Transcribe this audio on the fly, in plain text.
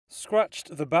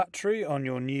Scratched the battery on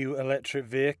your new electric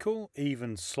vehicle,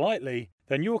 even slightly,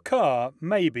 then your car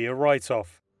may be a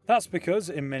write-off. That's because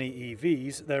in many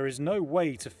EVs there is no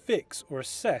way to fix or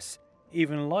assess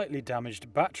even lightly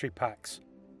damaged battery packs.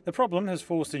 The problem has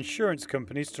forced insurance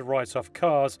companies to write off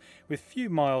cars with few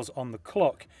miles on the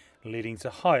clock, leading to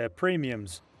higher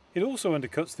premiums. It also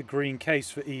undercuts the green case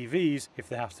for EVs if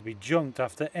they have to be junked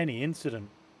after any incident.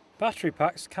 Battery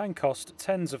packs can cost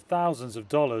tens of thousands of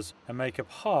dollars and make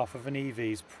up half of an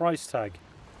EV's price tag.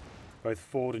 Both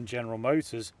Ford and General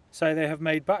Motors say they have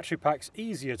made battery packs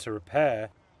easier to repair,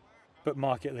 but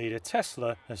market leader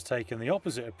Tesla has taken the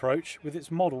opposite approach with its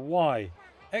Model Y.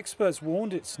 Experts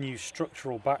warned its new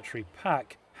structural battery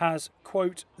pack has,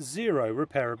 quote, zero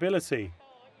repairability.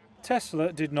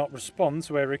 Tesla did not respond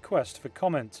to a request for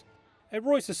comment. A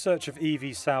Reuters search of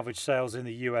EV salvage sales in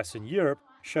the US and Europe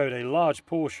showed a large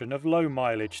portion of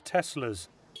low-mileage Teslas.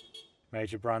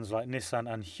 Major brands like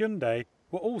Nissan and Hyundai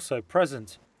were also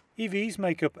present. EVs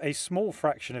make up a small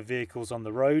fraction of vehicles on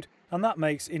the road, and that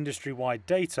makes industry-wide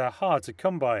data hard to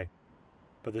come by.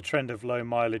 But the trend of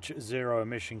low-mileage,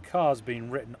 zero-emission cars being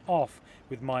written off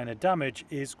with minor damage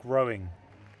is growing.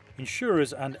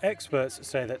 Insurers and experts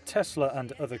say that Tesla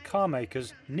and other car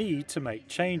makers need to make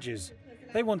changes.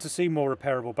 They want to see more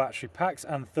repairable battery packs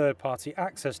and third-party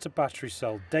access to battery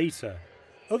cell data.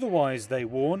 Otherwise, they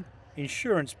warn,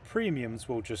 insurance premiums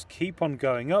will just keep on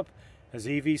going up as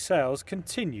EV sales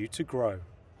continue to grow.